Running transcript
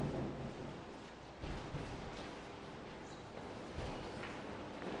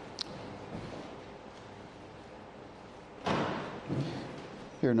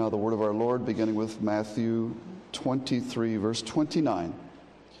Hear now the word of our Lord, beginning with Matthew 23, verse 29.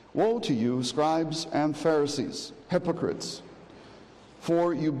 Woe to you, scribes and Pharisees, hypocrites!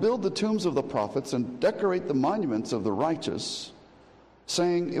 For you build the tombs of the prophets and decorate the monuments of the righteous,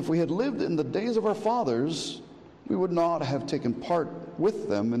 saying, if we had lived in the days of our fathers, we would not have taken part with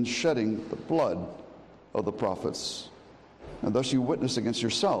them in shedding the blood of the prophets. And thus you witness against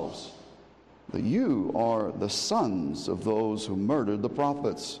yourselves that you are the sons of those who murdered the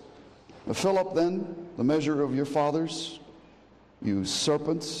prophets. Fill up then the measure of your fathers, you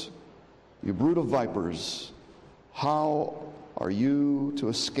serpents, you brood of vipers. How are you to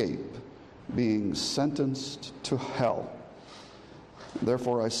escape being sentenced to hell?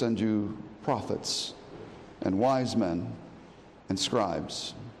 Therefore I send you prophets and wise men and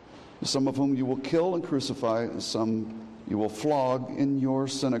scribes, some of whom you will kill and crucify, some you will flog in your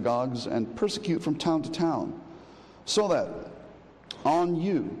synagogues and persecute from town to town, so that on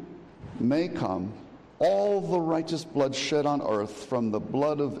you may come all the righteous blood shed on earth, from the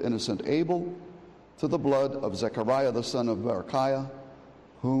blood of innocent Abel to the blood of Zechariah the son of Berechiah,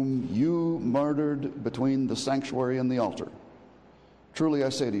 whom you murdered between the sanctuary and the altar. Truly I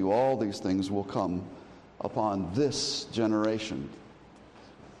say to you, all these things will come upon this generation.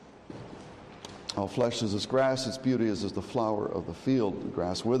 All flesh is as grass, its beauty is as the flower of the field. The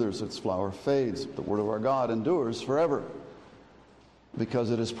grass withers, its flower fades. The word of our God endures forever,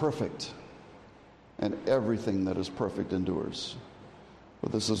 because it is perfect, and everything that is perfect endures.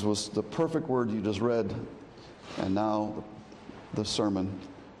 But this was the perfect word you just read, and now the sermon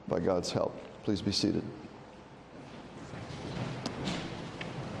by God's help. Please be seated.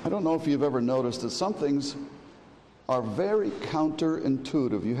 I don't know if you've ever noticed that some things are very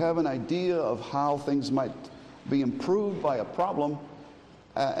counterintuitive. You have an idea of how things might be improved by a problem,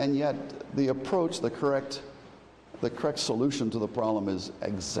 and yet the approach, the correct solution to the problem is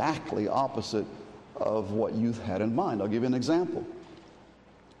exactly opposite of what you had in mind. I'll give you an example.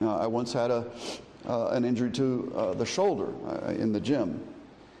 I once had an injury to the shoulder in the gym,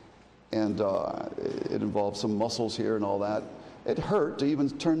 and it involved some muscles here and all that. It hurt to even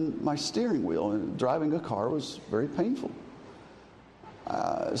turn my steering wheel, and driving a car was very painful.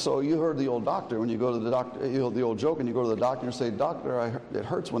 So you heard the old doctor, when you go to the doctor, you know, the old joke, and you go to the doctor and say, doctor, it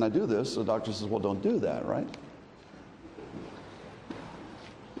hurts when I do this. The doctor says, well, don't do that, right?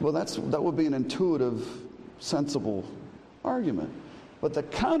 Well, that would be an intuitive, sensible argument. But the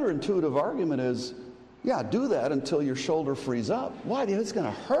counterintuitive argument is, yeah, do that until your shoulder frees up. Why? It's going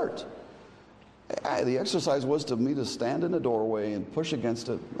to hurt. The exercise was to me to stand in a doorway and push against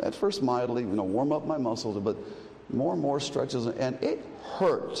it, at first mildly, warm up my muscles, but more and more stretches, and it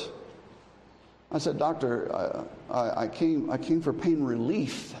hurt. I said, doctor, I came for pain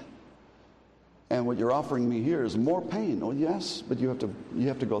relief, and what you're offering me here is more pain. Oh yes, but you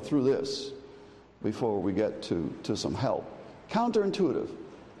have to go through this before we get to some help. Counterintuitive.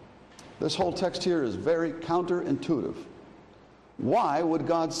 This whole text here is very counterintuitive. Why would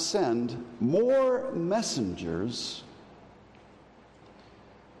God send more messengers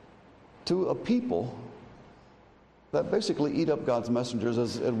to a people that basically eat up God's messengers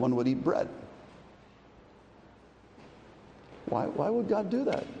as one would eat bread? Why would God do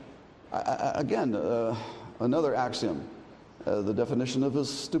that? Again, another axiom. The definition of his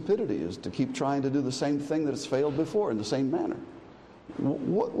stupidity is to keep trying to do the same thing that has failed before in the same manner.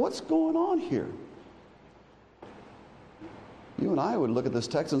 What's going on here? You and I would look at this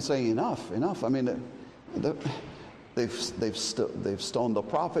text and say, enough. I mean, they've stoned the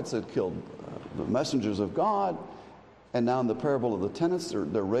prophets, they've killed the messengers of God, and now in the parable of the tenants,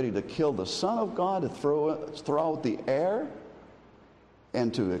 they're ready to kill the Son of God, to throw out the heir,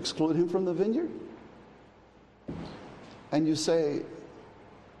 and to exclude him from the vineyard. And you say,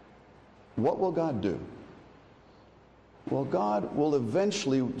 what will God do? Well, God will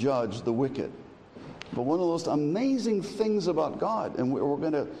eventually judge the wicked. But one of those amazing things about God, and we're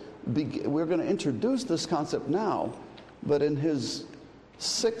going to introduce this concept now, but in his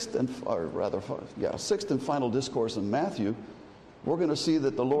sixth and final discourse in Matthew, we're going to see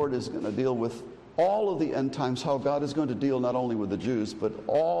that the Lord is going to deal with all of the end times, how God is going to deal not only with the Jews, but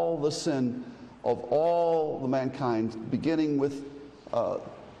all the sin of all the mankind, beginning with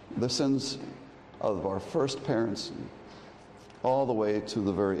the sins of our first parents, all the way to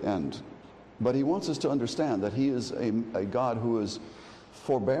the very end. But he wants us to understand that he is a God who is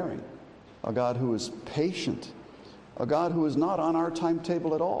forbearing, a God who is patient, a God who is not on our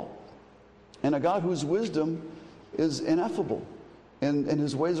timetable at all, and a God whose wisdom is ineffable, and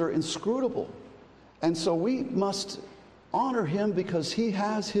his ways are inscrutable. And so we must honor him because he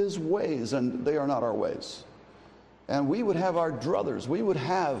has his ways, and they are not our ways. And we would have our druthers. We would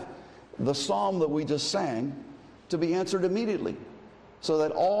have the psalm that we just sang to be answered immediately, so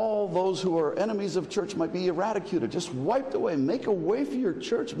that all those who are enemies of church might be eradicated, just wiped away. Make a way for your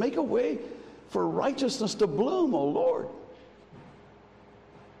church. Make a way for righteousness to bloom, O Lord.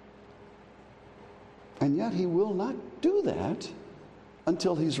 And yet he will not do that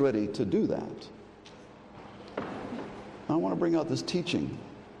until he's ready to do that. I want to bring out this teaching,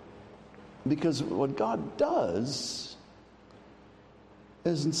 because what God does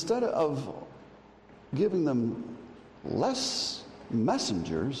is, instead of giving them less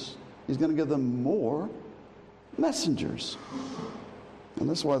messengers, he's going to give them more messengers. And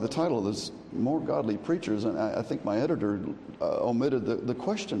that's why the title is More Godly Preachers. And I think my editor omitted the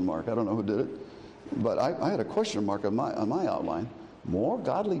question mark. I don't know who did it, but I had a question mark on my outline. More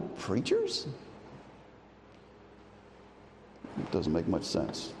godly preachers? It doesn't make much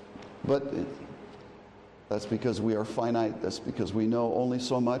sense. But that's because we are finite. That's because we know only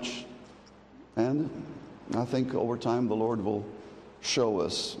so much. And I think over time the Lord will show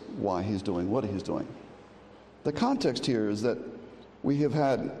us why he's doing what he's doing. The context here is that we have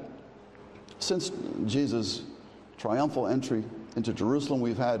had, since Jesus' triumphal entry into Jerusalem,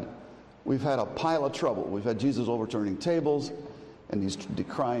 we've had a pile of trouble. We've had Jesus overturning tables, and he's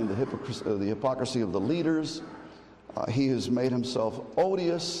decrying the hypocrisy of the leaders. He has made himself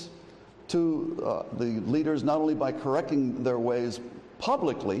odious to the leaders, not only by correcting their ways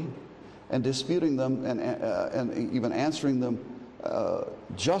publicly and disputing them and even answering them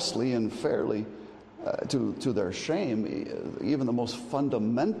justly and fairly to their shame. Even the most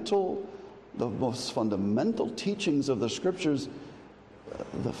fundamental teachings of the Scriptures,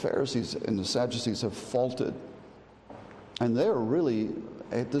 the Pharisees and the Sadducees have faulted. And they're really,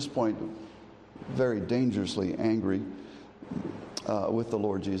 at this point, very dangerously angry with the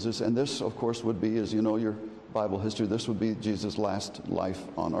Lord Jesus. And this, of course, would be, as you know your Bible history, this would be Jesus' last life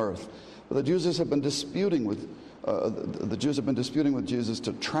on earth. But the Jews have been disputing with Jesus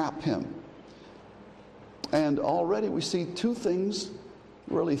to trap him. And already we see three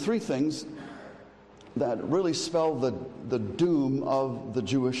things that really spell the doom of the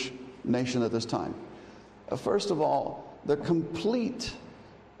Jewish nation at this time. First of all, the complete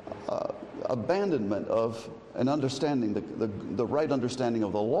abandonment of an understanding, the right understanding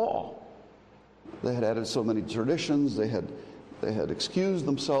of the law. They had added so many traditions. They had excused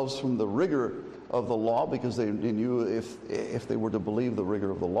themselves from the rigor of the law, because they knew if they were to believe the rigor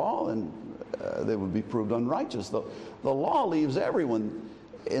of the law, and they would be proved unrighteous. The law leaves everyone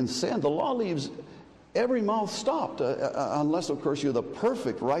in sin. The law leaves every mouth stopped, unless, of course, you're the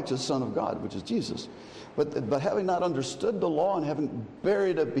perfect righteous Son of God, which is Jesus. But having not understood the law and having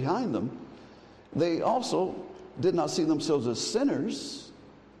buried it behind them, they also did not see themselves as sinners,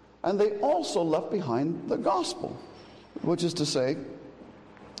 and they also left behind the gospel, which is to say,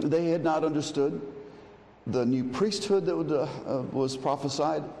 they had not understood the new priesthood that was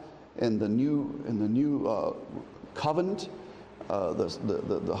prophesied in the new covenant.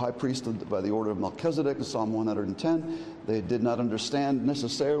 The high priest by the order of Melchizedek in Psalm 110. They did not understand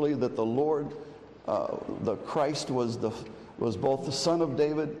necessarily that the Lord, the Christ, was both the Son of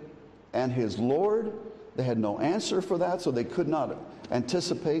David and his Lord. They had no answer for that, so they could not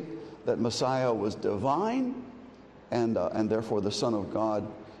anticipate that Messiah was divine and therefore the Son of God.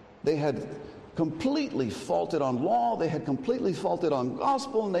 They had completely faulted on law, they had completely faulted on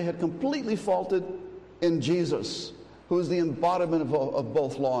gospel, and they had completely faulted in Jesus, who is the embodiment of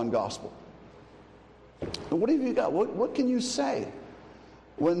both law and gospel. And what have you got? What can you say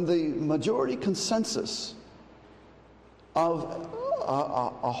when the majority consensus of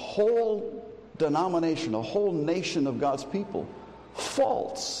a whole denomination, a whole nation of God's people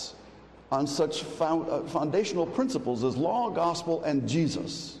faults on such foundational principles as law, gospel, and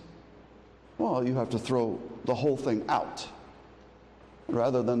Jesus? Well, you have to throw the whole thing out.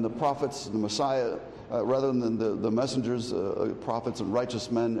 Rather than the prophets, the Messiah, rather than the messengers, prophets, and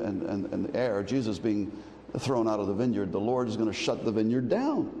righteous men and the heir, Jesus being thrown out of the vineyard, the Lord is going to shut the vineyard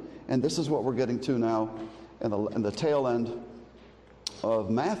down. And this is what we're getting to now in the tail end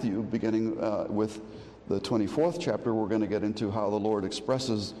of Matthew, beginning with the 24th chapter. We're going to get into how the Lord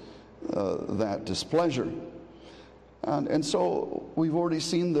expresses that displeasure. And so we've already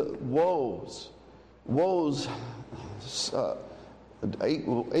seen the woes, eight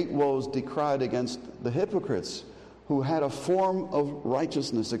woes decried against the hypocrites who had a form of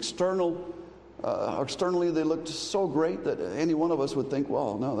righteousness. Externally, they looked so great that any one of us would think,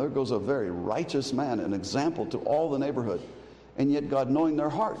 well, no, there goes a very righteous man, an example to all the neighborhood. And yet God, knowing their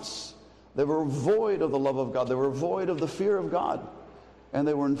hearts, they were void of the love of God. They were void of the fear of God. And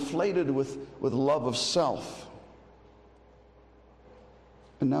they were inflated with love of self.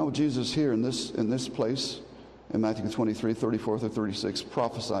 And now Jesus here in this place, in Matthew 23, 34 through 36,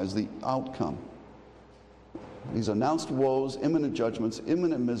 prophesies the outcome. He's announced woes, imminent judgments,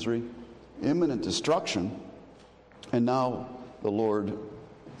 imminent misery, imminent destruction. And now the Lord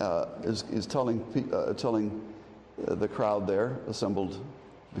is telling the crowd there assembled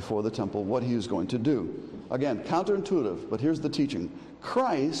before the temple what he is going to do. Again, counterintuitive, but here's the teaching.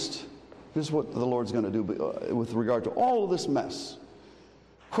 Christ, here's what the Lord's going to do with regard to all of this mess.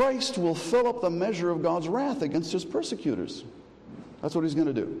 Christ will fill up the measure of God's wrath against his persecutors. That's what he's going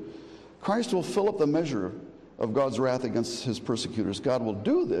to do. Christ will fill up the measure of God's wrath against his persecutors. God will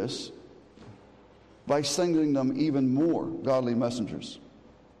do this by sending them even more godly messengers,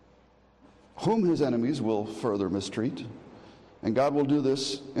 whom his enemies will further mistreat. And God will do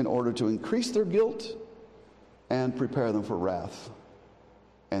this in order to increase their guilt and prepare them for wrath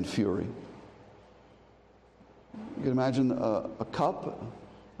and fury. You can imagine a cup,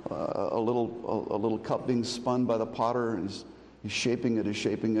 a little cup being spun by the potter, and he's shaping it.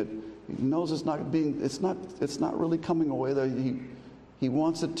 He knows it's not really coming away there. He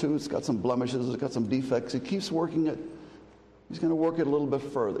wants it to. It's got some blemishes. It's got some defects. He keeps working it. He's going to work it a little bit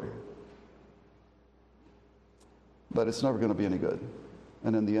further. But it's never going to be any good.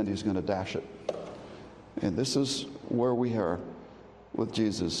 And in the end, he's going to dash it. And this is where we are with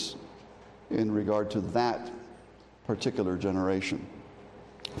Jesus in regard to that particular generation.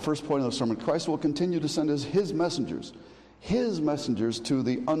 First point of the sermon, Christ will continue to send his messengers to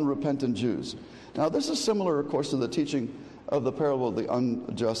the unrepentant Jews. Now, this is similar, of course, to the teaching of the parable of the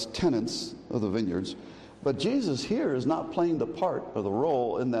unjust tenants of the vineyards. But Jesus here is not playing the part or the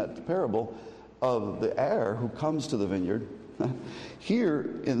role in that parable of the heir who comes to the vineyard.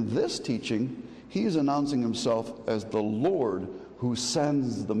 Here, in this teaching, he's announcing himself as the Lord who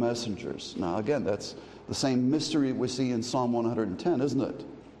sends the messengers. Now, again, that's the same mystery we see in Psalm 110, isn't it?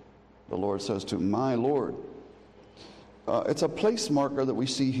 The Lord says to my Lord. It's a place marker that we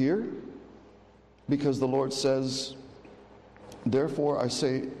see here, because the Lord says, therefore I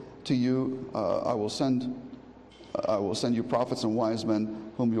say to you, I will send you prophets and wise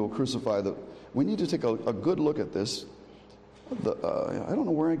men whom you will crucify. We need to take a good look at this. I don't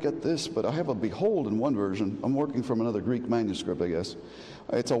know where I get this, but I have a behold in one version. I'm working from another Greek manuscript, I guess.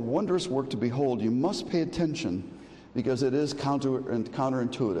 It's a wondrous work to behold. You must pay attention, because it is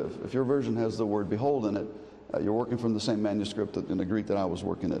counterintuitive. If your version has the word behold in it, you're working from the same manuscript in the Greek that I was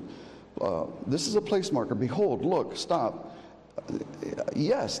working at. This is a place marker. Behold, look, stop.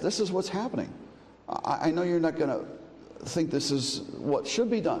 Yes, this is what's happening. I know you're not going to think this is what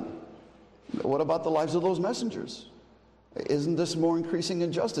should be done. What about the lives of those messengers? Isn't this more increasing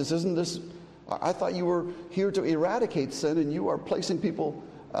injustice? Isn't this... I thought you were here to eradicate sin, and you are placing people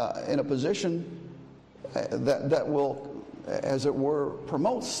in a position that will, as it were,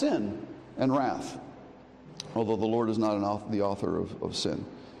 promote sin and wrath. Although the Lord is not the author of sin.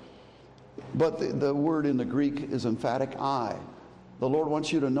 But the word in the Greek is emphatic I. The Lord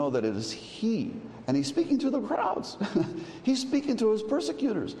wants you to know that it is He. And He's speaking to the crowds. He's speaking to His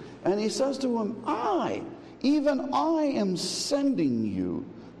persecutors. And He says to them, even I am sending you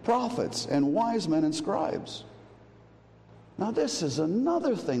prophets and wise men and scribes. Now this is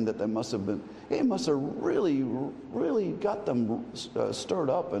another thing that it must have really, really got them stirred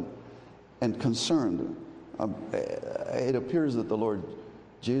up and concerned. It appears that the Lord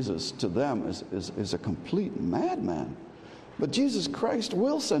Jesus to them is a complete madman. But Jesus Christ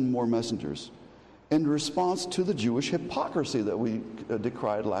will send more messengers in response to the Jewish hypocrisy that we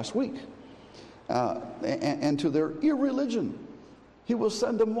decried last week, and to their irreligion. He will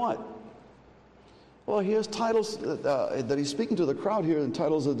send them what? Well, he has titles that he's speaking to the crowd here, and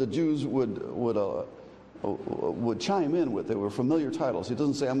titles that the Jews would chime in with. They were familiar titles. He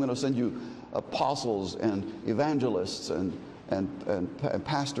doesn't say, I'm going to send you apostles and evangelists and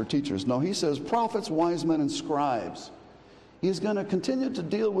pastor teachers. No, he says prophets, wise men, and scribes. He's going to continue to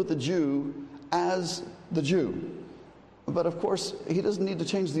deal with the Jew as the Jew. But of course, he doesn't need to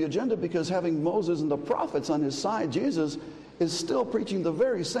change the agenda, because having Moses and the prophets on his side, Jesus is still preaching the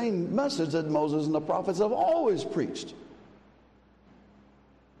very same message that Moses and the prophets have always preached.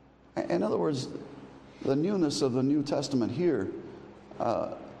 In other words, the newness of the New Testament here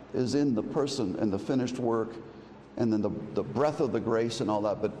is in the person and the finished work, and then the breadth of the grace and all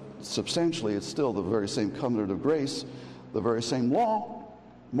that. But substantially, it's still the very same covenant of grace, the very same law,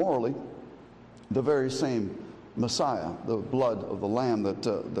 morally, the very same Messiah, the blood of the Lamb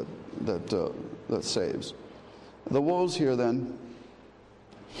that saves. The woes here, then,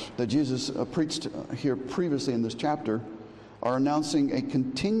 that Jesus preached here previously in this chapter are announcing a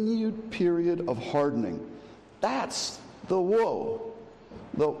continued period of hardening. That's the woe.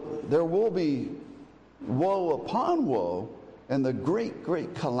 Though there will be woe upon woe and the great,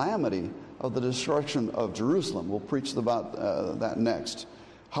 great calamity of the destruction of Jerusalem. We'll preach about that next.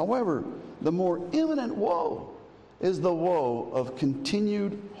 However, the more imminent woe is the woe of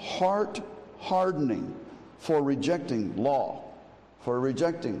continued heart hardening for rejecting law, for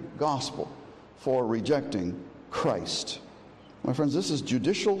rejecting gospel, for rejecting Christ. My friends, this is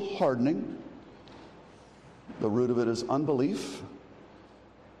judicial hardening. The root of it is unbelief.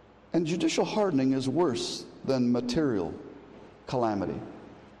 And judicial hardening is worse than material calamity.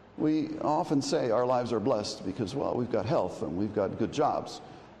 We often say our lives are blessed because, well, we've got health and we've got good jobs.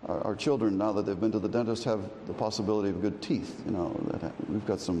 Our children, now that they've been to the dentist, have the possibility of good teeth. You know, we've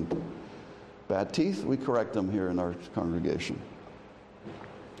got some bad teeth. We correct them here in our congregation.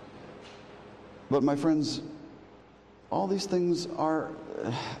 But my friends, all these things are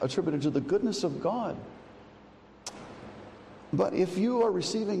attributed to the goodness of God. But if you are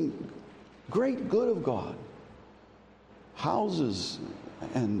receiving great good of God, houses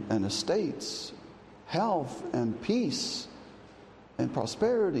and estates, health and peace and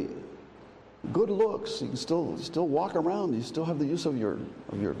prosperity, good looks, you can still walk around, you still have the use of your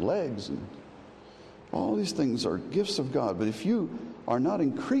legs, and all these things are gifts of God. But if you are not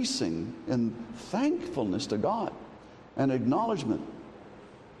increasing in thankfulness to God and acknowledgement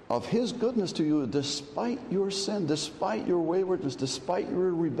of His goodness to you despite your sin, despite your waywardness, despite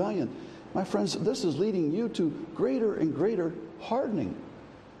your rebellion, my friends, this is leading you to greater and greater hardening.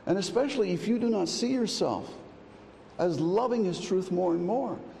 And especially if you do not see yourself as loving His truth more and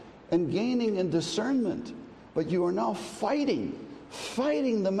more and gaining in discernment, but you are now fighting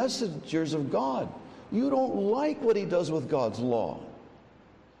the messengers of God. You don't like what He does with God's law.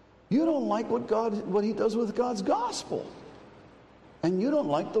 You don't like what He does with God's gospel. And you don't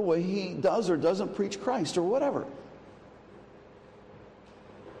like the way He does or doesn't preach Christ or whatever.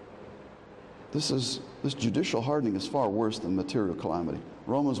 This judicial hardening is far worse than material calamity.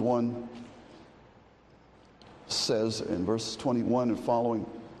 Romans 1 says in verses 21 and following,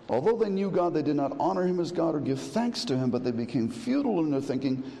 although they knew God, they did not honor Him as God or give thanks to Him, but they became futile in their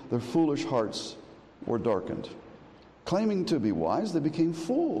thinking. Their foolish hearts were darkened. Claiming to be wise, they became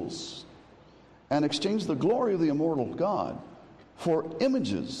fools and exchanged the glory of the immortal God for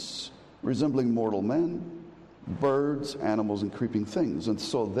images resembling mortal men, birds, animals, and creeping things. And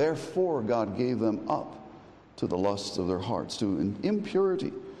so therefore God gave them up to the lusts of their hearts, to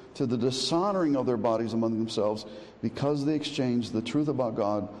impurity, to the dishonoring of their bodies among themselves, because they exchanged the truth about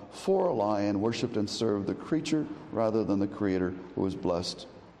God for a lie and worshipped and served the creature rather than the Creator, who is blessed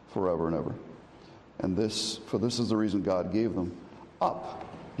forever and ever. And this is the reason God gave them up.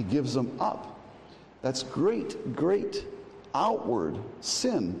 He gives them up. That's great, great outward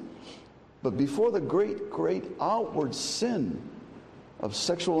sin. But before the great, great outward sin of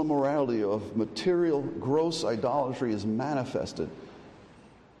sexual immorality, of material gross idolatry is manifested,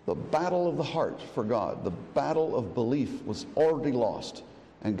 the battle of the heart for God, the battle of belief was already lost.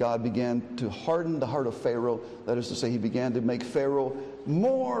 And God began to harden the heart of Pharaoh. That is to say, He began to make Pharaoh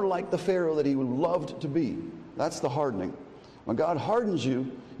more like the Pharaoh that he loved to be. That's the hardening. When God hardens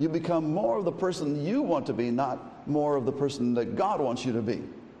you, you become more of the person you want to be, not more of the person that God wants you to be.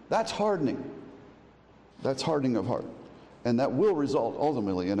 That's hardening. That's hardening of heart. And that will result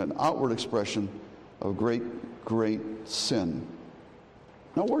ultimately in an outward expression of great, great sin.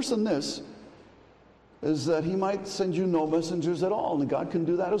 Now, worse than this is that He might send you no messengers at all, and God can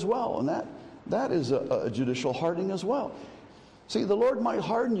do that as well. And that is a judicial hardening as well. See, the Lord might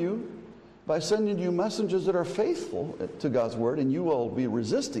harden you by sending you messengers that are faithful to God's word, and you will be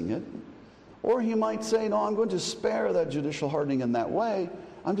resisting it. Or He might say, no, I'm going to spare that judicial hardening in that way.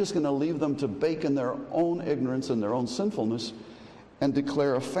 I'm just going to leave them to bake in their own ignorance and their own sinfulness and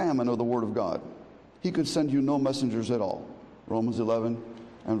declare a famine of the word of God. He could send you no messengers at all. Romans 11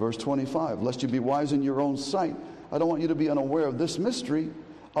 and verse 25, lest you be wise in your own sight. I don't want you to be unaware of this mystery.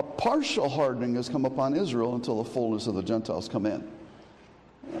 A partial hardening has come upon Israel until the fullness of the Gentiles come in.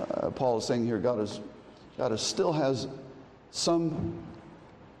 Paul is saying here, God still has some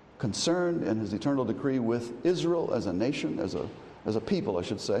concern in His eternal decree with Israel as a nation, as a people, I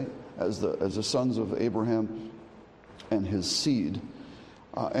should say, as the sons of Abraham and his seed.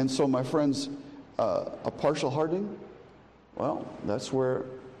 And so, my friends, a partial hardening, well, that's where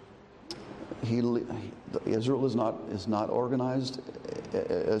Israel is not organized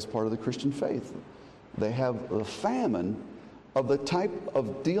as part of the Christian faith. They have the famine of the type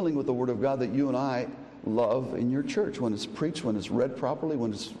of dealing with the Word of God that you and I love in your church, when it's preached, when it's read properly,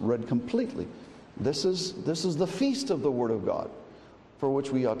 when it's read completely. This is the feast of the Word of God, for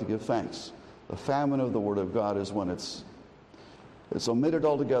which we ought to give thanks. The famine of the Word of God is when it's It's omitted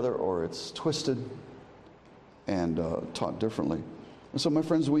altogether, or it's twisted and taught differently. And so, my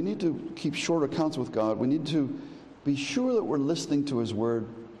friends, we need to keep short accounts with God. We need to be sure that we're listening to His Word,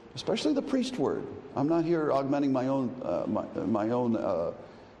 especially the preached Word. I'm not here augmenting my own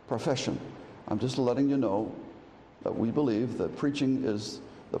profession. I'm just letting you know that we believe that preaching is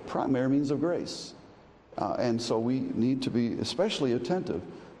the primary means of grace. And so we need to be especially attentive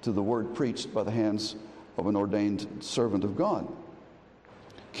to the word preached by the hands of an ordained servant of God.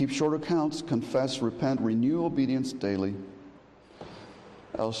 Keep short accounts, confess, repent, renew obedience daily,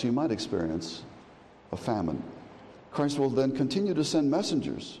 else you might experience a famine. Christ will then continue to send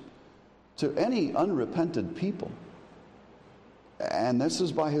messengers to any unrepented people. And this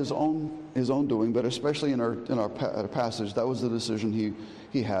is by his own doing, but especially in our passage, that was the decision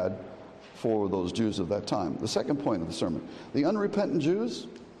he had for those Jews of that time. The second point of the sermon, the unrepentant Jews,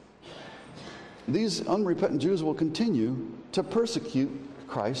 these unrepentant Jews will continue to persecute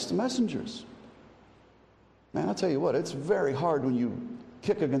Christ's messengers. Man, I'll tell you what, it's very hard when you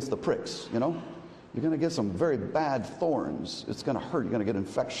kick against the pricks, you know? You're going to get some very bad thorns. It's going to hurt. You're going to get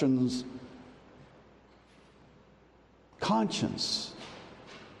infections. Conscience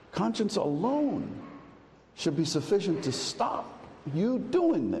alone should be sufficient to stop you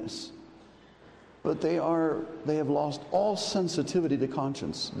doing this. But they have lost all sensitivity to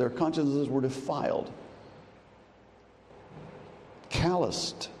conscience. Their consciences were defiled.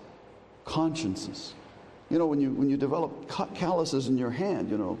 Calloused consciences. You know, when you develop calluses in your hand,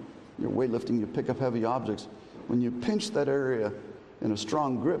 you know, you're weightlifting, you pick up heavy objects. When you pinch that area in a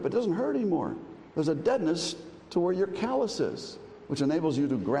strong grip, it doesn't hurt anymore. There's a deadness to where your callus is, which enables you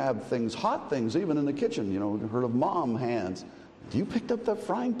to grab things, hot things, even in the kitchen. You know, you've heard of mom hands. You picked up that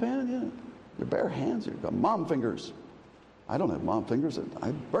frying pan? Yeah. Your bare hands, you've got mom fingers. I don't have mom fingers.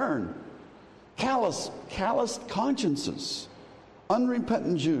 I burn. Calloused consciences.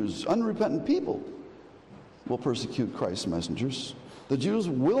 Unrepentant Jews, unrepentant people will persecute Christ's messengers. The Jews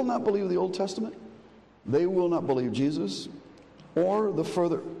will not believe the Old Testament. They will not believe Jesus or the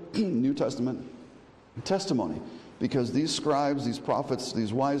further New Testament testimony, because these scribes, these prophets,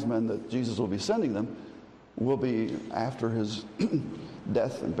 these wise men that Jesus will be sending them will be after his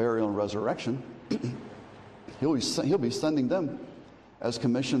death and burial and resurrection. He'll be sending them as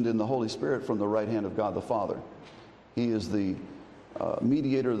commissioned in the Holy Spirit from the right hand of God the Father. He is the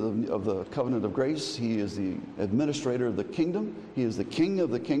mediator of the covenant of grace. He is the administrator of the kingdom. He is the king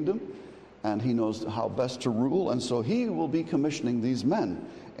of the kingdom, and he knows how best to rule. And so he will be commissioning these men,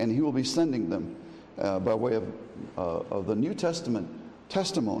 and he will be sending them by way of the New Testament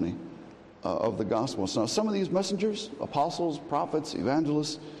testimony of the gospel. So now some of these messengers, apostles, prophets,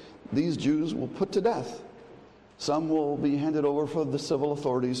 evangelists, these Jews will put to death. Some will be handed over for the civil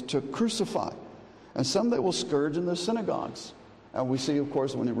authorities to crucify, and some they will scourge in the synagogues. And we see, of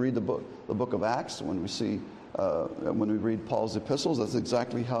course, when we read the book of Acts, when we read Paul's epistles, that's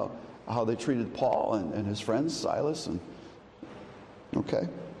exactly how they treated Paul and his friends, Silas. Okay.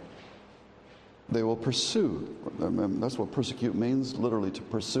 They will pursue. That's what persecute means, literally, to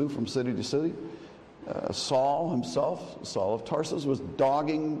pursue from city to city. Saul himself, Saul of Tarsus, was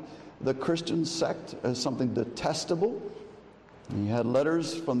dogging the Christian sect as something detestable. He had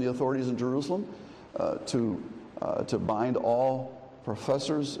letters from the authorities in Jerusalem to bind all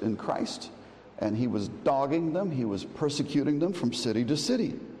professors in Christ, and he was dogging them. He was persecuting them from city to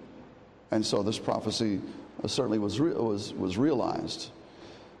city. And so this prophecy certainly was realized.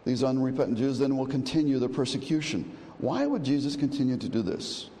 These unrepentant Jews then will continue the persecution. Why would Jesus continue to do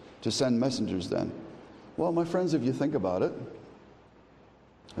this, to send messengers then? Well, my friends, if you think about it,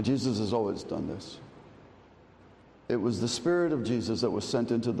 Jesus has always done this. It was the Spirit of Jesus that was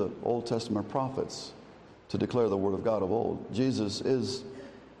sent into the Old Testament prophets to declare the Word of God of old. Jesus is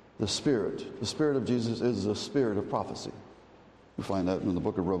the Spirit. The Spirit of Jesus is the Spirit of prophecy. We find that in the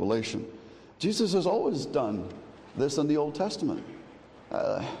book of Revelation. Jesus has always done this in the Old Testament.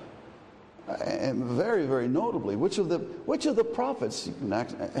 And very, very notably, which of the prophets, you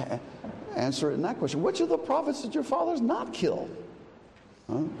can answer it in that question, which of the prophets did your fathers not kill?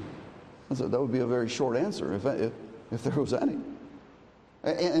 Huh? That would be a very short answer if there was any.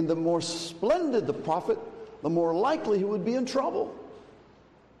 And the more splendid the prophet, the more likely he would be in trouble.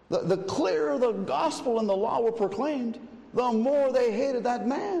 The clearer the gospel and the law were proclaimed, the more they hated that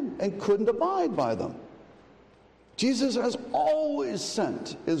man and couldn't abide by them. Jesus has always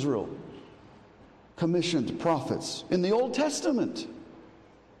sent Israel commissioned prophets in the Old Testament,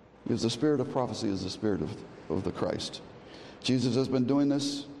 because the spirit of prophecy is the spirit of the Christ. Jesus has been doing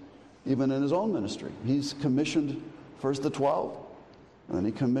this even in his own ministry. He's commissioned first the 12, and then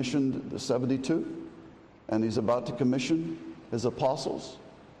he commissioned the 72, and he's about to commission his apostles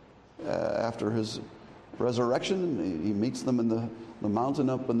after his resurrection. He meets them in the mountain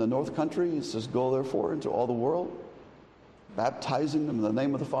up in the north country. He says, go therefore into all the world, baptizing them in the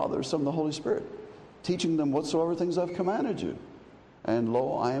name of the Father, the Son, and the Holy Spirit, teaching them whatsoever things I've commanded you. And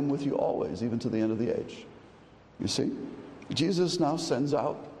lo, I am with you always, even to the end of the age. You see, Jesus now sends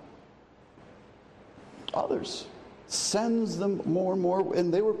out others, sends them more and more,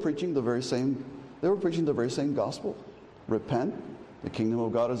 and they were preaching the very same gospel. Repent, the kingdom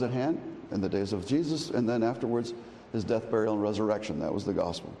of God is at hand, in the days of Jesus, and then afterwards his death, burial, and resurrection. That was the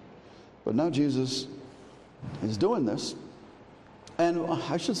gospel. But now Jesus is doing this, and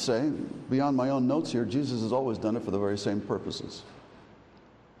I should say, beyond my own notes here, Jesus has always done it for the very same purposes.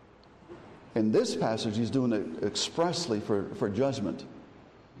 In this passage, he's doing it expressly for judgment.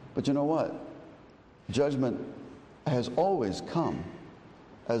 But you know what? Judgment has always come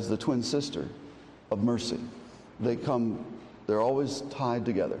as the twin sister of mercy. They're always tied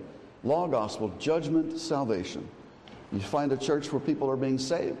together. Law, gospel, judgment, salvation. You find a church where people are being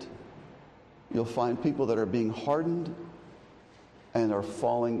saved. You'll find people that are being hardened and are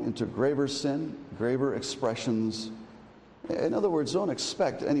falling into graver sin, graver expressions. In other words, don't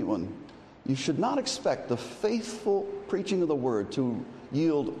expect anyone. You should not expect the faithful preaching of the word to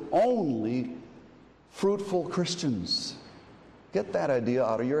yield only fruitful Christians. Get that idea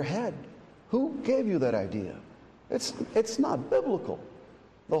out of your head. Who gave you that idea? It's not biblical.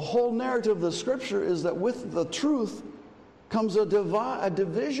 The whole narrative of the scripture is that with the truth comes a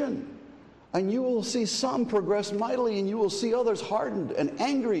division. And you will see some progress mightily, and you will see others hardened and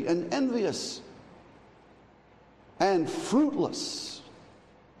angry and envious and fruitless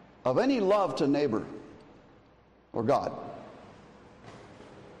of any love to neighbor or God.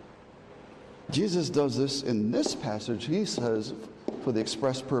 Jesus does this in this passage, he says, for the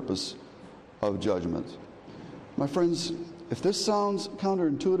express purpose of judgment. My friends, if this sounds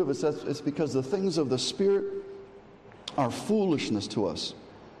counterintuitive, it's because the things of the Spirit are foolishness to us.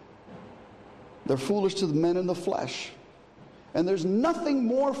 They're foolish to the men in the flesh. And there's nothing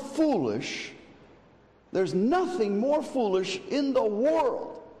more foolish in the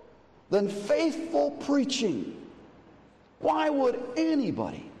world than faithful preaching. Why would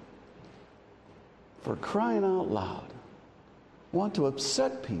anybody, for crying out loud, want to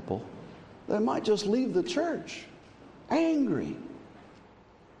upset people that might just leave the church angry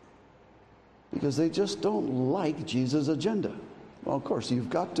because they just don't like Jesus' agenda? Well, of course, you've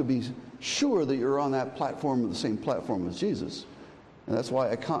got to be sure that you're on that platform, the same platform as Jesus. And that's why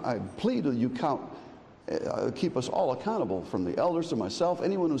I plead that you keep us all accountable, from the elders to myself,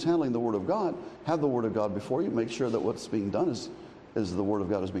 anyone who's handling the Word of God. Have the Word of God before you. Make sure that what's being done is the Word of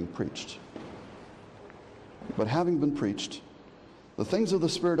God is being preached. But having been preached, the things of the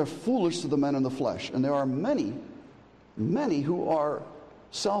Spirit are foolish to the men in the flesh. And there are many who are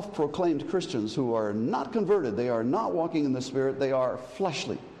self-proclaimed Christians who are not converted. They are not walking in the Spirit. They are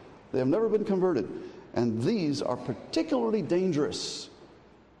fleshly. They have never been converted. And these are particularly dangerous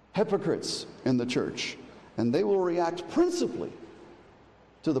hypocrites in the church. And they will react principally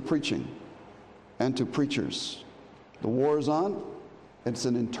to the preaching and to preachers. The war is on. It's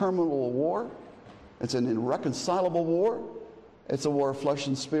an interminable war. It's an irreconcilable war. It's a war of flesh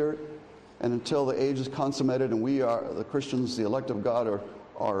and spirit. And until the age is consummated and we are, the Christians, the elect of God,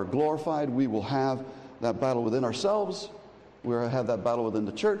 are glorified, we will have that battle within ourselves. We'll have that battle within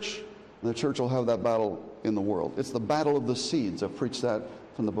the church. And the church will have that battle in the world. It's the battle of the seeds. I've preached that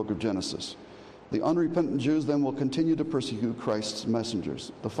from the book of Genesis. The unrepentant Jews then will continue to persecute Christ's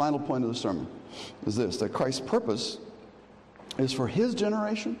messengers. The final point of the sermon is this, that Christ's purpose is for his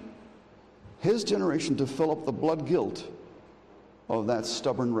generation to fill up the blood guilt of that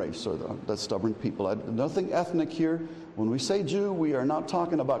stubborn race, or that stubborn people. Nothing ethnic here. When we say Jew, we are not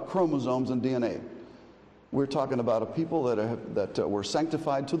talking about chromosomes and DNA. We're talking about a people that were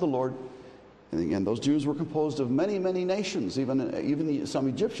sanctified to the Lord. And those Jews were composed of many, many nations. Even some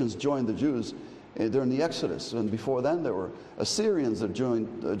Egyptians joined the Jews during the Exodus. And before then, there were Assyrians that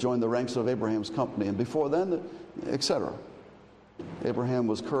joined the ranks of Abraham's company. And before then, etc. Abraham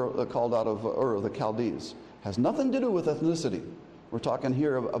was called out of Ur of the Chaldees. Has nothing to do with ethnicity. We're talking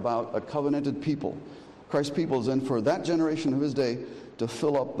here about a covenanted people. Christ's people is in for that generation of his day to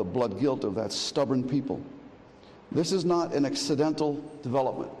fill up the blood guilt of that stubborn people. This is not an accidental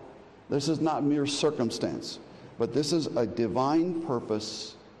development. This is not mere circumstance. But this is a divine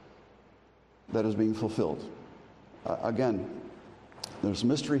purpose that is being fulfilled. Again, there's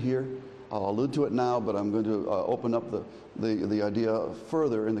mystery here. I'll allude to it now, but I'm going to open up the idea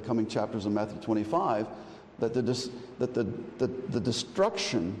further in the coming chapters of Matthew 25, that the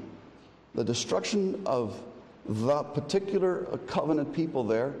destruction of the particular covenant people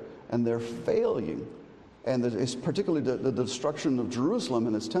there and their failing, and it's particularly the destruction of Jerusalem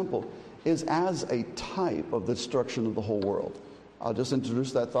and its temple, is as a type of the destruction of the whole world. I'll just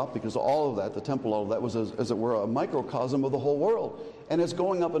introduce that thought because all of that, the temple, all of that was, as it were, a microcosm of the whole world. And it's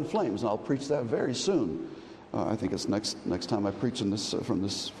going up in flames. And I'll preach that very soon. I think it's next time I preach from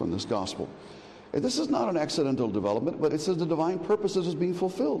this gospel. And this is not an accidental development, but it says the divine purposes is being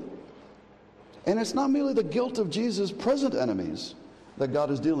fulfilled. And it's not merely the guilt of Jesus' present enemies that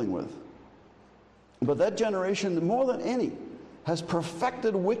God is dealing with. But that generation, more than any, has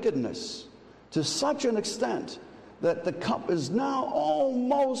perfected wickedness to such an extent that the cup is now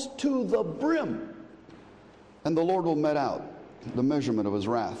almost to the brim. And the Lord will met out the measurement of his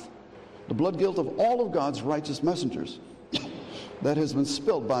wrath. The blood guilt of all of God's righteous messengers that has been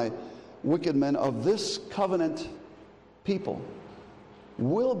spilled by wicked men of this covenant people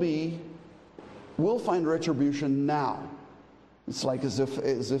will find retribution now. It's like as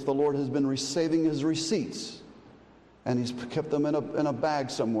if the Lord has been saving his receipts and he's kept them in a bag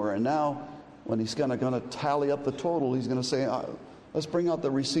somewhere, and now when he's going to tally up the total, he's going to say, let's bring out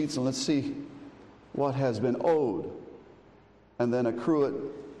the receipts and let's see what has been owed, and then accrue it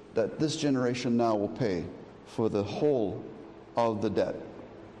that this generation now will pay for the whole of the debt.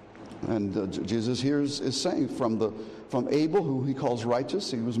 And Jesus here is saying from Abel, who he calls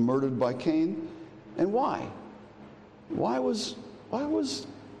righteous, he was murdered by Cain. And why? Why was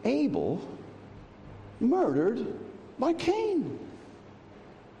Abel murdered by Cain?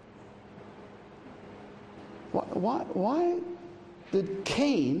 Why did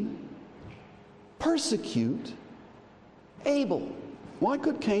Cain persecute Abel? Why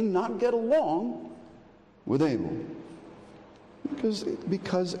could Cain not get along with Abel?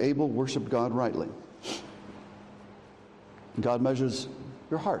 Because Abel worshiped God rightly. God measures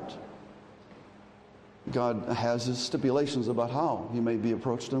your heart. God has his stipulations about how he may be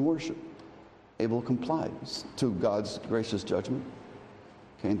approached in worship. Abel complied to God's gracious judgment.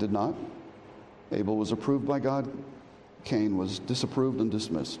 Cain did not. Abel was approved by God. Cain was disapproved and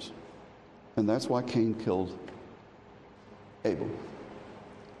dismissed. And that's why Cain killed Abel.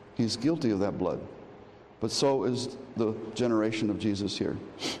 He's guilty of that blood. But so is the generation of Jesus here.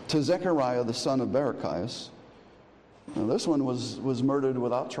 To Zechariah, the son of Barachias, now this one was murdered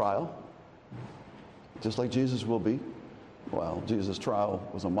without trial, just like Jesus will be. Well, Jesus' trial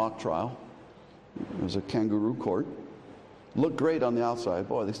was a mock trial. It was a kangaroo court. Looked great on the outside.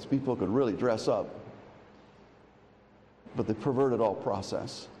 Boy, these people could really dress up. But they perverted all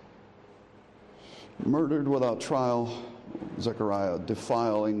process. Murdered without trial, Zechariah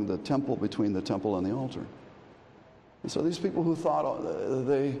defiling the temple, between the temple and the altar. And so these people who thought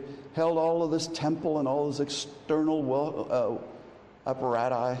they held all of this temple and all this external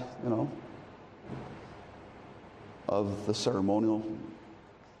apparatus, of the ceremonial,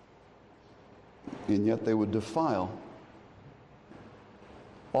 and yet they would defile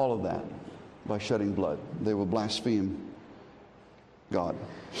all of that by shedding blood. They would blaspheme God.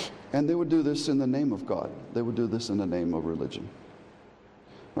 And they would do this in the name of God. They would do this in the name of religion.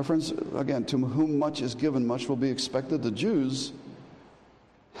 My friends, again, to whom much is given, much will be expected. The Jews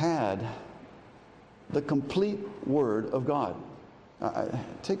had the complete Word of God.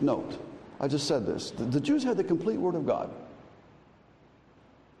 Take note. I just said this. The Jews had the complete Word of God.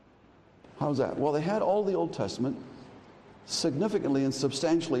 How's that? Well, they had all the Old Testament, significantly and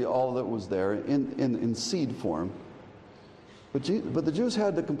substantially all that was there in seed form. But the Jews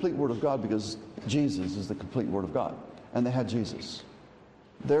had the complete Word of God because Jesus is the complete Word of God. And they had Jesus.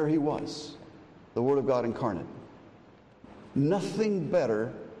 There he was, the Word of God incarnate. Nothing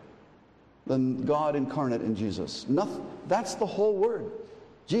better than God incarnate in Jesus. That's the whole Word.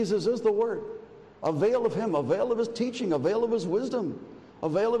 Jesus is the Word. Avail of him, avail of his teaching, avail of his wisdom,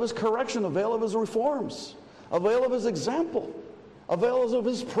 avail of his correction, avail of his reforms, avail of his example, avail of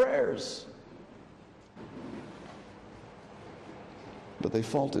his prayers. But they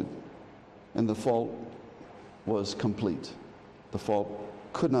faulted, and the fault was complete. The fault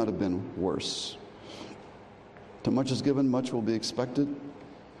could not have been worse. To much is given, much will be expected.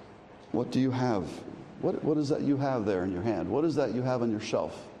 What do you have? What is that you have there in your hand? What is that you have on your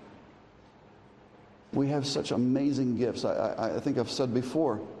shelf? We have such amazing gifts. I think I've said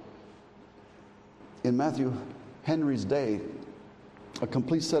before, in Matthew Henry's day, a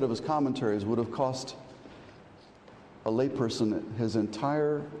complete set of his commentaries would have cost a layperson his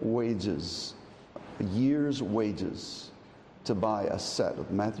entire wages, a year's wages, to buy a set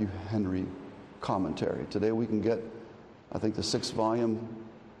of Matthew Henry commentary. Today we can get, I think, the 6-volume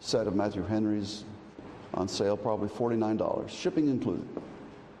set of Matthew Henry's on sale, probably $49, shipping included.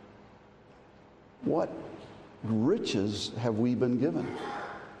 What riches have we been given?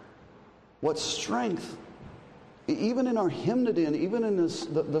 What strength? Even in our hymnody and even in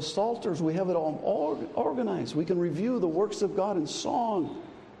the psalters, we have it all organized. We can review the works of God in song.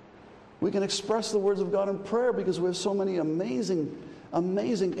 We can express the words of God in prayer because we have so many amazing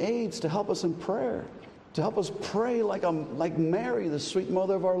aids to help us in prayer, to help us pray like Mary, the sweet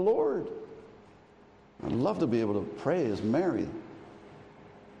mother of our Lord. I'd love to be able to pray as Mary.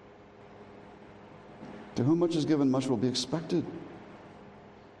 To whom much is given, much will be expected.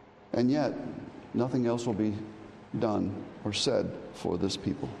 And yet, nothing else will be done or said for this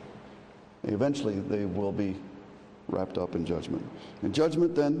people. Eventually, they will be wrapped up in judgment. And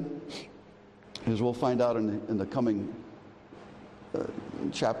judgment, then, as we'll find out in the coming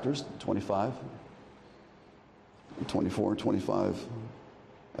chapters, 25, 24 and 25,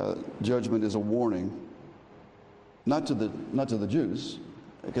 judgment is a warning, not to the Jews,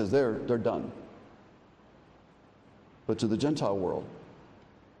 because they're done, but to the Gentile world,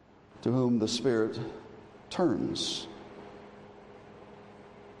 to whom the Spirit turns.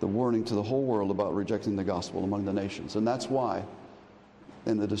 The warning to the whole world about rejecting the gospel among the nations. And that's why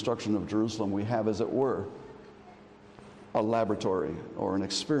in the destruction of Jerusalem we have, as it were, a laboratory or an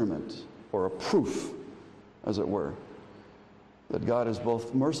experiment or a proof, as it were, that God is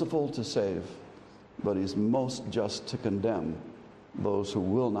both merciful to save, but He's most just to condemn those who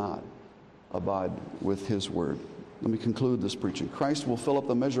will not abide with His word. Let me conclude this preaching. Christ will fill up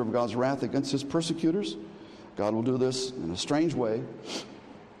the measure of God's wrath against His persecutors. God will do this in a strange way.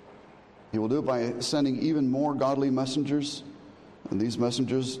 He will do it by sending even more godly messengers. And these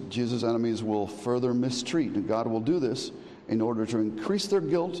messengers, Jesus' enemies, will further mistreat. And God will do this in order to increase their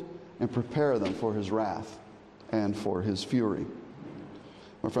guilt and prepare them for His wrath and for His fury.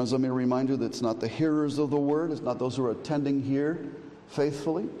 My friends, let me remind you that it's not the hearers of the word, it's not those who are attending here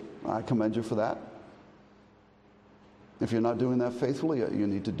faithfully. I commend you for that. If you're not doing that faithfully, you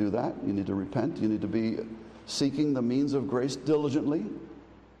need to do that. You need to repent. You need to be seeking the means of grace diligently.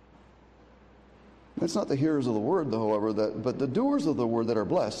 It's not the hearers of the word, however, but the doers of the word that are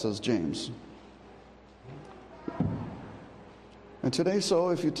blessed, says James. And today,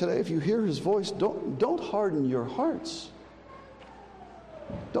 if you hear His voice, don't harden your hearts.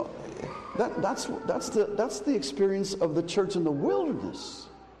 That's the experience of the church in the wilderness,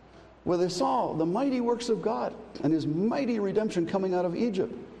 where they saw the mighty works of God and His mighty redemption coming out of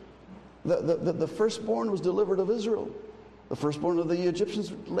Egypt. The firstborn was delivered of Israel. The firstborn of the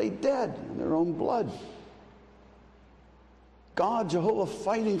Egyptians lay dead in their own blood. God, Jehovah,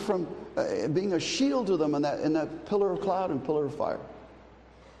 fighting from being a shield to them in that pillar of cloud and pillar of fire.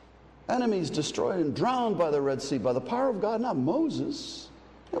 Enemies destroyed and drowned by the Red Sea by the power of God, not Moses.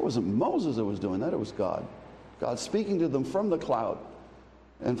 It wasn't Moses that was doing that, it was God. God speaking to them from the cloud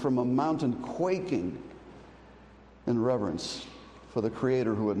and from a mountain, quaking in reverence for the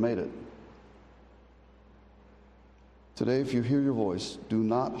Creator who had made it. Today, if you hear your voice, do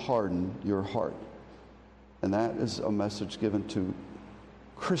not harden your heart. And that is a message given to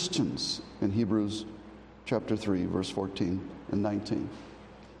Christians in Hebrews chapter 3, verse 14 and 19.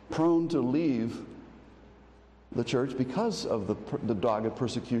 Prone to leave the church because of the dogged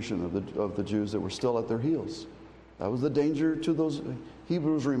persecution of the Jews that were still at their heels. That was the danger to those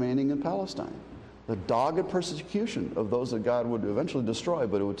Hebrews remaining in Palestine. The dogged persecution of those that God would eventually destroy,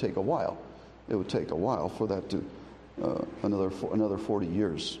 but it would take a while. It would take a while for that to another 40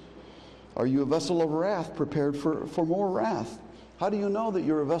 years. Are you a vessel of wrath, prepared for more wrath? How do you know that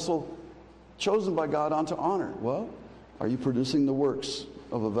you're a vessel chosen by God unto honor? Well, are you producing the works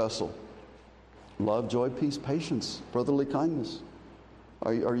of a vessel? Love, joy, peace, patience, brotherly kindness.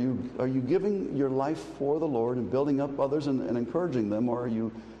 Are you giving your life for the Lord and building up others and encouraging them, or are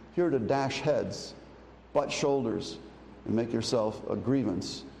you here to dash heads, butt shoulders, and make yourself a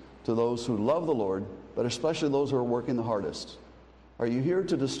grievance to those who love the Lord, but especially those who are working the hardest? Are you here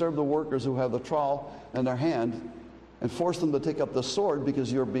to disturb the workers who have the trowel in their hand and force them to take up the sword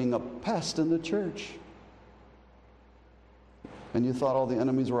because you're being a pest in the church? And you thought all the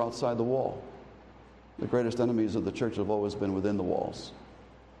enemies were outside the wall. The greatest enemies of the church have always been within the walls.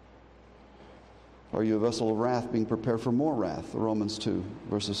 Are you a vessel of wrath, being prepared for more wrath? Romans 2,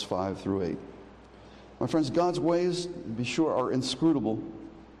 verses 5 through 8. My friends, God's ways, be sure, are inscrutable.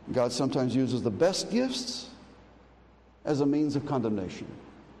 God sometimes uses the best gifts as a means of condemnation.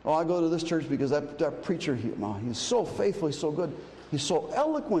 Oh, I go to this church because that preacher, he's so faithful, he's so good, he's so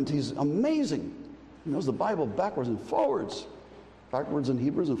eloquent, he's amazing. He knows the Bible backwards and forwards. Backwards in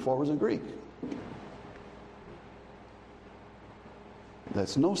Hebrew and forwards in Greek.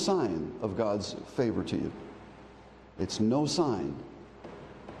 That's no sign of God's favor to you. It's no sign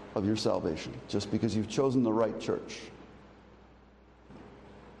of your salvation just because you've chosen the right church.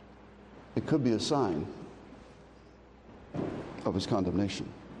 It could be a sign of his condemnation.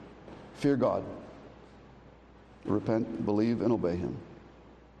 Fear God. Repent, believe, and obey him.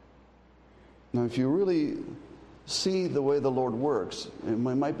 Now, if you really see the way the Lord works, we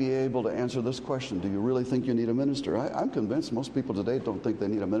might be able to answer this question. Do you really think you need a minister? I'm convinced most people today don't think they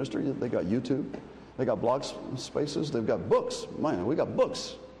need a minister. They got YouTube. They got blog spaces. They've got books. Man, we got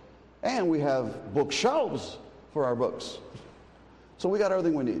books. And we have bookshelves for our books. So we got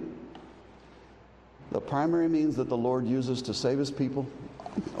everything we need. The primary means that the Lord uses to save his people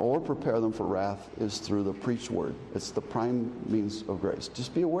or prepare them for wrath is through the preached word. It's the prime means of grace.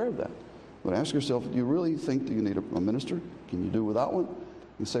 Just be aware of that. But ask yourself, do you really think that you need a minister? Can you do without one? You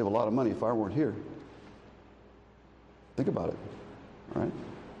can save a lot of money if I weren't here. Think about it. All right?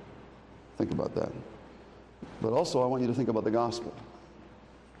 Think about that. But also, I want you to think about the gospel.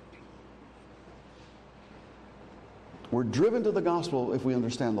 We're driven to the gospel if we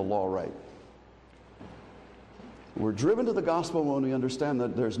understand the law right. We're driven to the gospel when we understand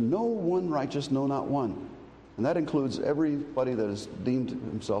that there's no one righteous, no, not one. And that includes everybody that has deemed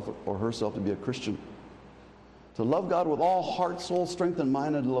himself or herself to be a Christian. To love God with all heart, soul, strength, and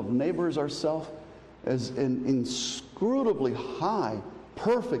mind, and to love neighbors ourselves as an inscrutably high,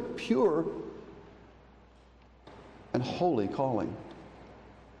 perfect, pure, and holy calling.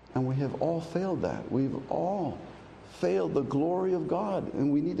 And we have all failed that. We've all failed the glory of God.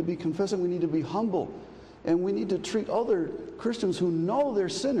 And we need to be confessing. We need to be humble. And we need to treat other Christians who know they're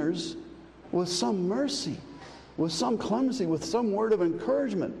sinners with some mercy, with some clemency, with some word of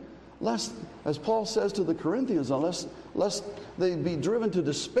encouragement, lest, as Paul says to the Corinthians, lest they be driven to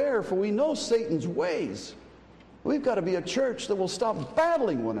despair, for we know Satan's ways. We've got to be a church that will stop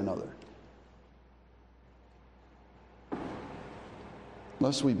battling one another,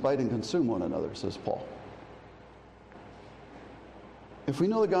 lest we bite and consume one another, says Paul. If we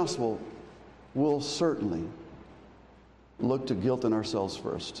know the gospel, we'll certainly look to guilt in ourselves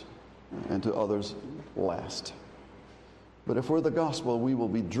first and to others last. But if we're the gospel, we will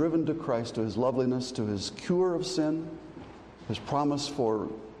be driven to Christ, to his loveliness, to his cure of sin, his promise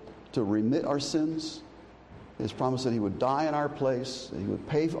to remit our sins, his promise that he would die in our place, that he would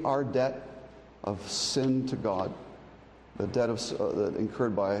pay for our debt of sin to God, the debt that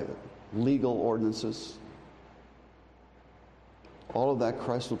incurred by legal ordinances. All of that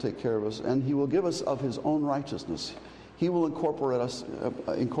Christ will take care of us, and he will give us of his own righteousness. He will incorporate us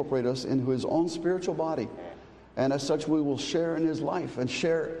into his own spiritual body. And as such, we will share in his life and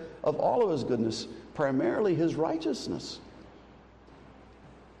share of all of his goodness, primarily his righteousness.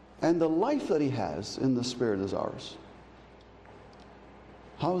 And the life that he has in the Spirit is ours.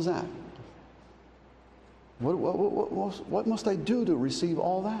 How is that? What must I do to receive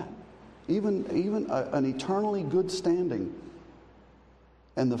all that? Even an eternally good standing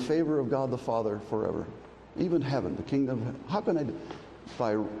and the favor of God the Father forever. Even heaven, the kingdom. How can I do?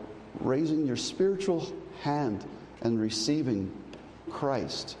 By raising your spiritual hand and receiving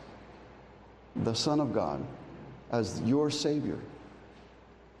Christ, the Son of God, as your Savior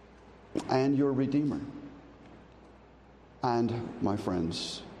and your Redeemer. And, my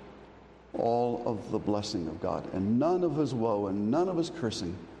friends, all of the blessing of God, and none of his woe and none of his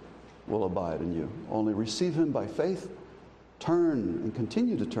cursing will abide in you. Only receive him by faith, turn and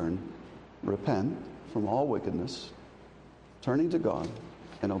continue to turn, repent from all wickedness, turning to God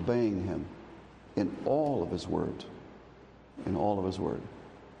and obeying him in all of his word. In all of his word.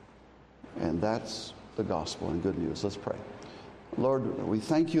 And that's the gospel and good news. Let's pray. Lord, we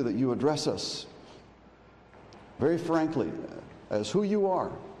thank you that you address us very frankly as who you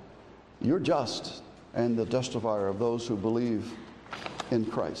are. You're just and the justifier of those who believe in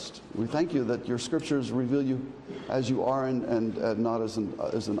Christ. We thank you that your scriptures reveal you as you are and not as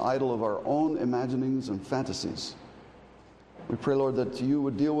an idol of our own imaginings and fantasies. We pray, Lord, that you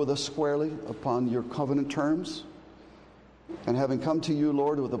would deal with us squarely upon your covenant terms. And having come to you,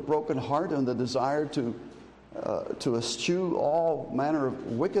 Lord, with a broken heart and the desire to eschew all manner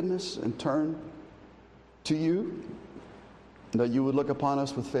of wickedness and turn to you, that you would look upon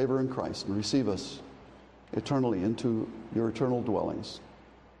us with favor in Christ and receive us eternally into your eternal dwellings.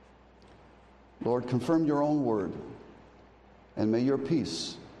 Lord, confirm your own word, and may your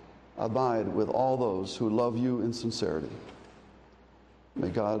peace abide with all those who love you in sincerity. May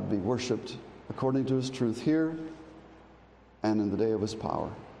God be worshiped according to his truth here and in the day of his power.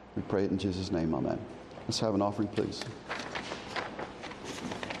 We pray it in Jesus' name. Amen. Let's have an offering, please.